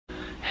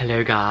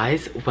Hello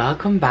guys,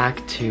 welcome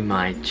back to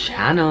my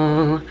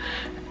channel.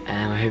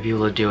 I hope you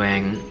all are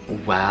doing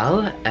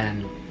well.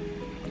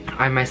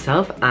 I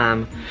myself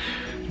am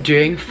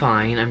doing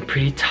fine. I'm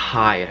pretty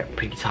tired.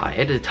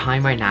 The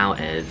time right now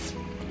is,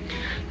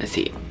 let's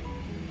see,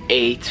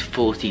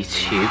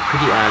 8:42,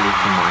 pretty early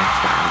for my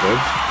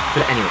standards.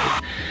 But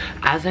anyways,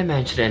 as I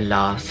mentioned in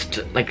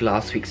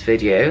last week's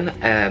video,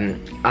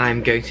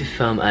 I'm going to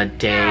film a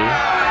day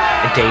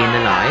in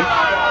the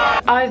life.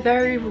 I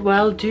very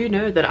well do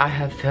know that I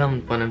have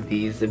filmed one of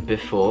these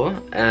before,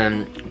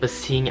 but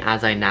seeing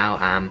as I now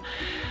am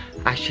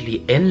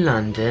actually in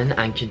London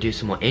and can do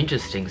some more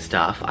interesting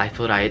stuff, I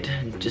thought I'd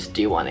just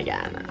do one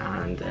again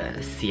and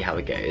see how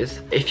it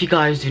goes. If you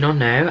guys do not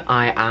know,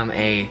 I am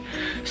a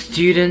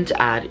student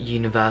at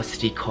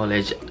University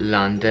College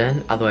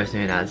London, otherwise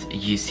known as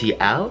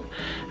UCL,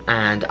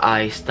 and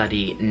I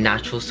study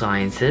natural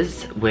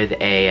sciences with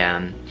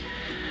a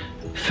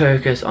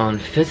focus on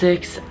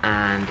physics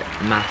and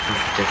maths and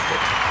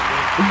statistics.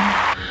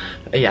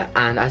 Yeah,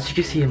 and as you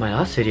can see in my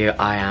last video,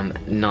 I am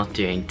not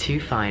doing too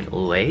fine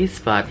always,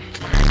 but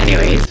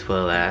anyways,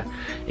 we'll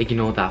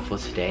ignore that for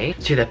today.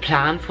 So the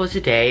plan for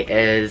today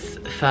is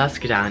first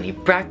go down and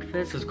eat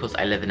breakfast, because of course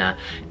I live in a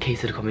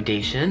catered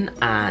accommodation,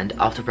 and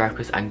after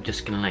breakfast I'm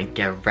just gonna like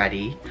get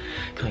ready,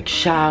 like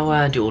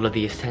shower, do all of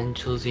the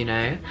essentials, you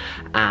know,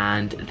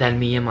 and then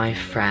me and my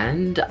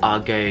friend are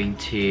going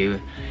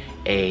to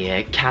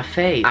a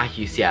cafe at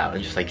UCL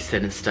and just like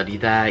sit and study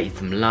there, eat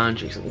some lunch,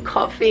 drink some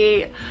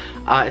coffee.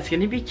 It's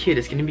gonna be cute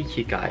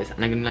guys,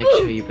 and I'm gonna like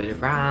show you a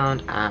bit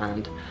around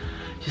and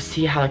just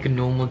see how like a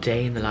normal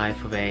day in the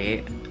life of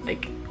a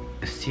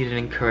student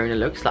in Corona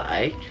looks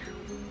like.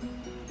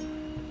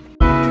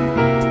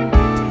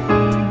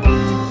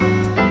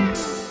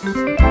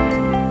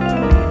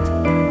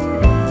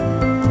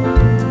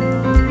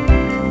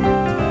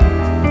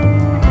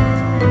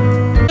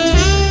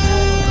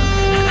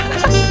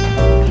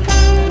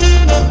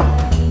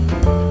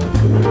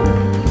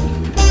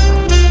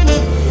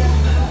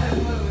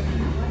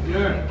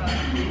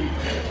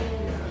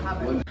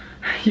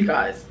 You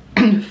guys,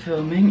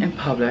 filming in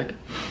public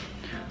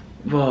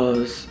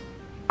was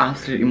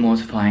absolutely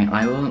mortifying.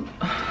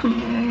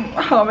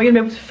 How am I gonna be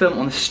able to film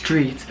on the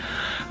street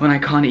when I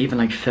can't even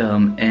like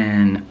film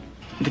in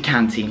the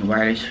canteen where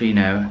I literally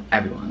know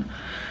everyone?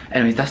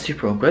 Anyways, that's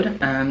super awkward.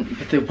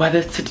 But the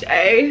weather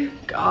today,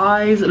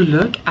 guys,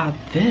 look at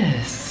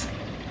this.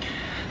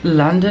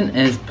 London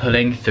is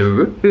pulling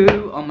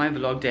through on my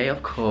vlog day,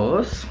 of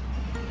course.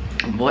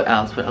 What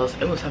else? It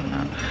was something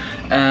now.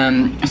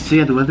 So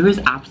yeah, the weather is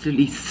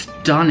absolutely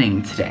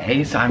stunning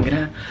today. So I'm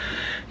gonna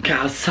go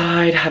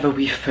outside, have a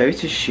wee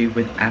photo shoot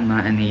with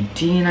Emma and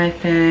Nadine, I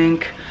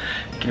think.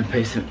 Gonna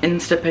post some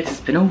Insta pics. It's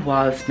been a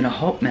while, it's been a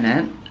hot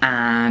minute,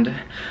 and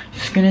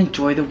just gonna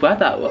enjoy the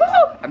weather. Woo!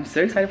 I'm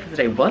so excited for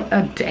today. What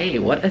a day,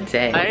 what a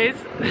day. Guys,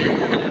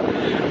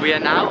 we are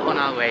now on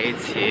our way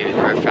to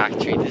the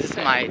refractory. This is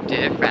my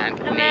dear friend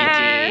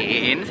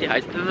Nadine. Say hi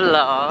to the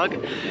vlog.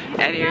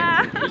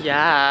 Anyway,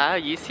 yeah,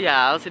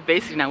 UCL. So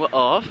basically now we're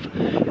off.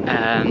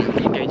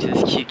 Going to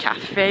this cute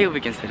cafe where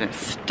we can sit and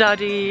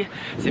study.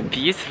 It's a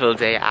beautiful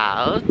day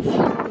out.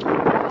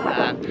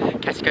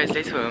 Catch you guys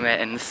later when we're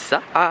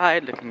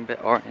inside, looking a bit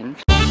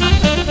orange.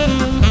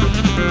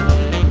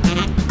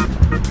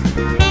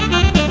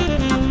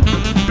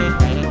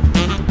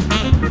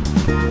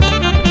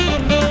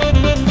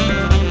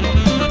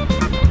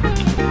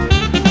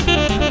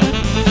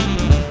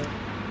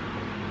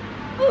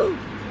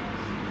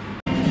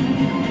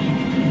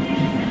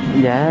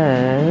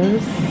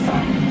 Yes.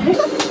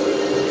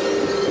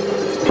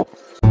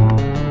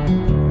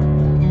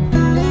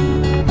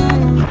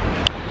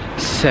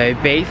 So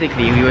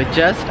basically we were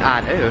just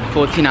at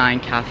 49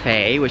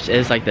 Cafe, which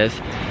is like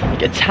this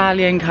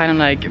Italian kind of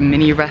like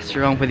mini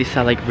restaurant where they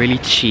sell like really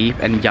cheap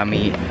and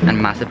yummy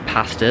and massive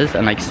pastas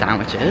and like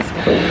sandwiches.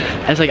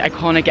 And it's like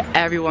iconic,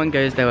 everyone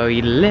goes there where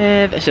we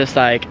live. It's just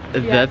like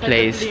the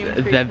place,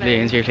 the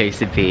Bloomsbury place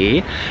to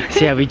be.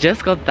 So yeah, we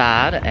just got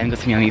that and got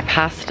some yummy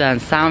pasta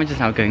and sandwiches.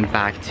 Now going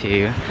back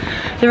to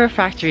the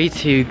refractory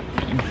to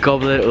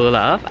gobble it all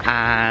up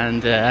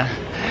and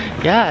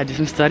yeah, do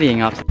some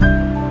studying after.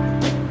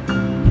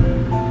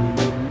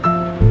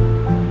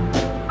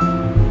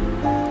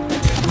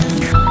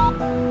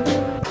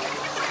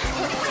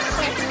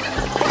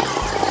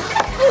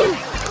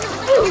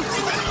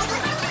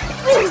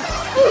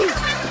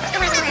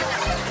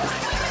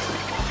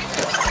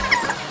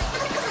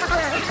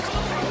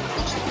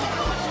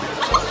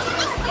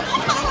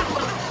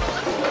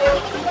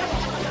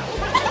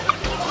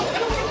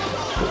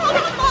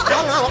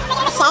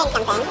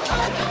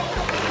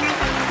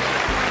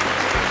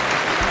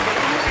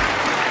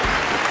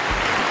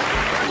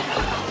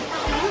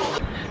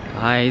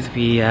 Guys,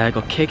 we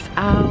got kicked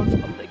out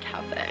of the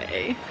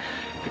cafe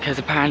because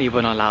apparently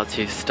we're not allowed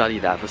to study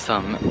there for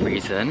some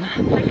reason.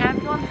 Like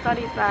everyone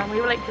studies there and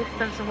we were like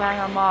distanced and wearing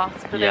our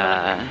masks, but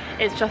yeah,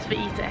 like, it's just for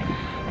eating.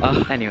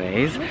 Oh,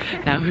 anyways,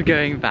 now we're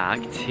going back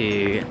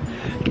to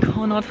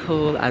Connaught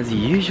Hall as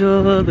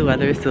usual. The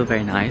weather is still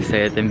very nice,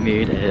 so the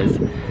mood is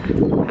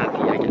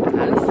happy, I guess.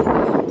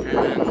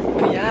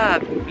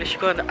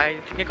 literally got, I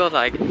think I got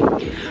like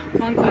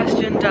one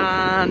question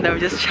done, then we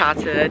just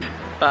chatted.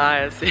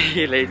 Bye, I'll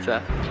see you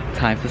later.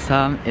 Time for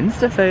some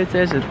Insta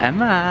photos with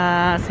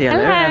Emma. Say hello,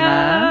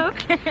 Emma.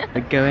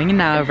 We're going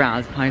now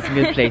around to find some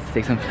good places to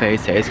take some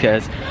photos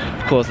because,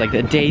 of course, like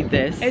the day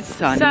it's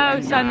sunny so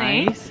and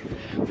sunny. Nice.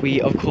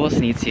 We, of course,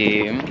 need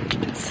to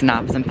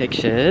snap some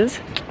pictures.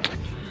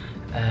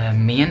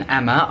 Me and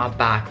Emma are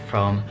back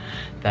from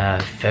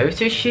the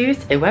photo shoot.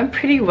 It went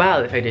pretty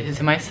well, if I did it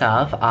to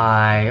myself.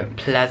 I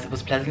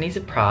was pleasantly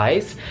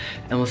surprised,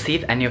 and we'll see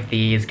if any of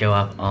these go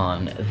up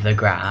on the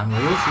gram. We'll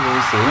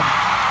see.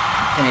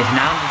 Anyways,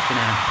 now I'm just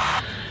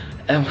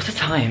gonna, what's the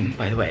time,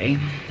 by the way?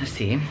 Let's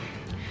see.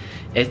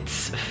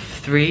 It's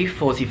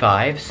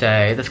 3:45,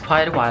 so there's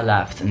quite a while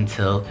left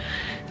until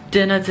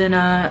dinner.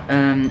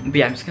 But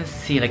yeah, I'm just gonna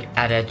see, like,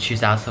 edit,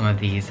 choose out some of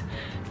these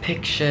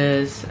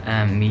pictures,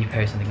 me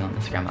post something on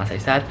Instagram, as I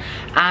said,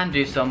 and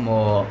do some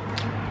more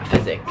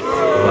physics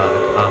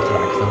work after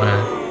that, because I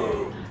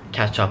wanna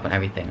catch up on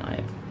everything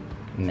I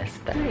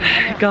missed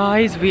there.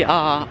 Guys, we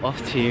are off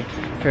to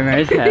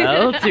Primrose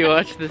Hill to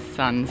watch the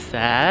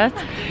sunset.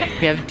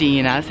 We have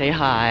Dina, say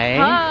hi.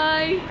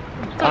 Hi.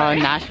 Oh,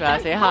 Nashville,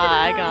 say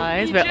hi,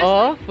 guys. We're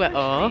off.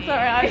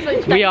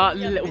 Sorry, we are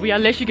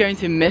literally going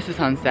to miss the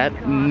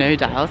sunset, no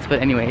doubt.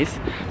 But anyways,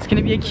 it's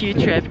gonna be a cute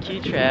trip.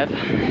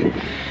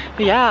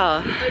 But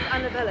yeah.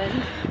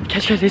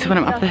 Catch you guys later when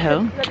I'm up the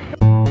hill.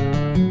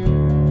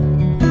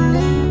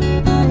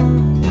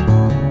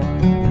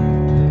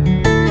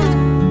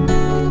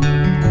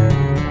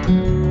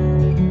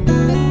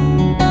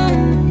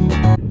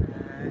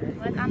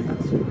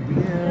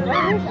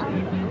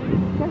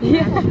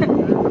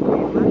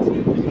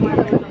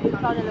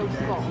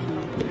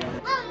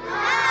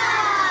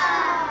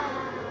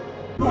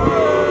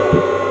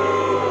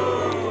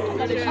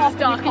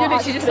 Dark, you know,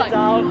 she's just like,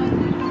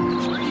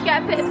 did you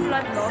get a bit of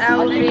blood loss?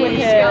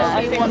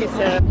 I think it's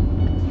here.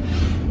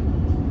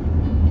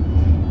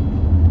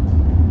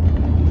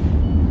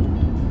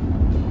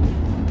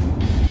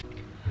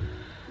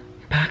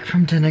 Back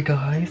from dinner,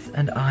 guys,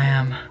 and I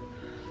am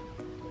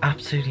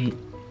absolutely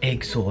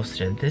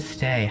exhausted. This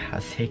day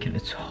has taken a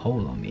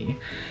toll on me.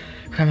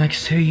 I'm like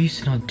so used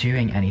to not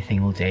doing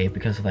anything all day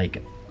because of,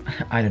 like,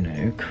 I don't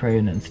know,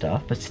 Corona and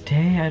stuff. But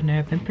today, I don't know,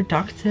 I've been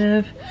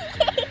productive.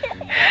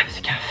 I was at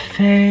a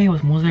cafe.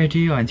 What more did I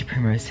do? I went to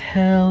Primrose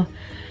Hill.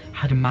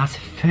 Had a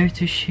massive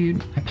photo shoot.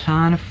 My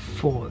plan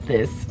for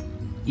this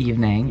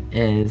evening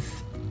is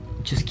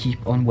just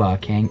keep on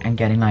working and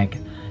getting like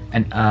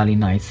an early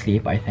night's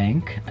sleep, I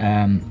think.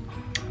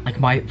 Like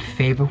my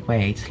favorite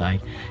way to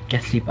like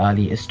get sleep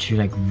early is to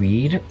like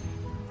read,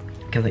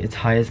 because like, it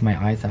tires my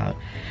eyes out.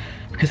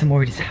 Because I'm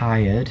already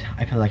tired,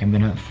 I feel like I'm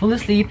gonna fall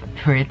asleep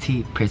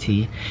pretty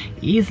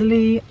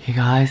easily. Hey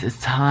guys, it's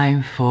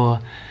time for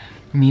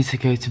me to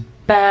go to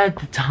bed.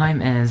 The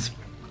time is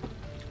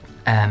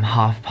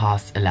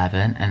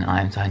 11:30 and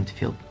I'm starting to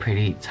feel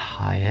pretty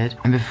tired.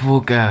 And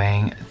before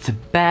going to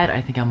bed, I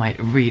think I might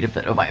read a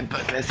bit of my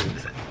book. Let's see what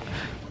is it.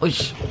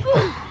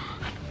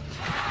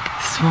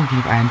 Smoking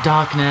of Iron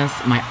Darkness,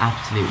 my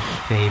absolute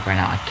favorite right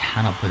now. I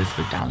cannot put this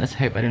book down. Let's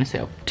hope I don't stay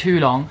up too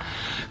long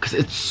because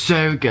it's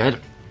so good.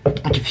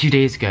 Like a few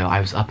days ago, I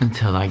was up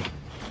until like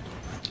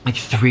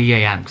 3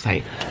 AM because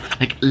I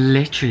like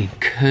literally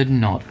could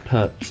not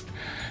put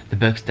the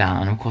books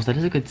down. Of course, that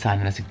is a good sign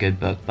when it's a good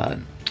book, but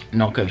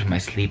not good for my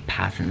sleep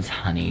patterns,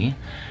 honey.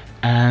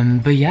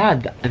 But yeah,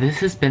 this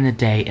has been a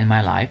day in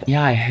my life.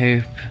 Yeah, I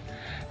hope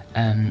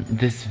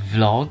this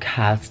vlog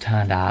has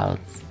turned out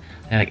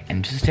like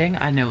interesting.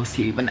 I know we'll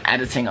see when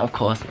editing, of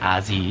course,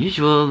 as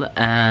usual.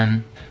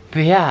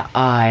 But yeah,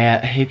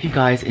 I hope you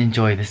guys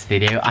enjoy this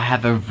video. I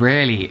have a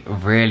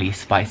really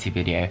spicy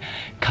video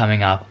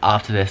coming up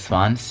after this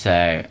one,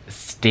 so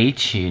stay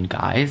tuned,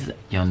 guys.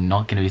 You're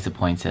not gonna be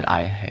disappointed,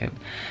 I hope.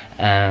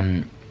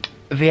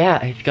 But yeah,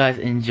 I hope you guys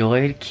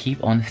enjoyed.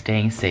 Keep on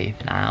staying safe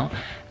now,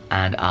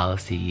 and I'll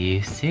see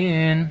you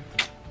soon.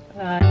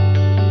 Bye.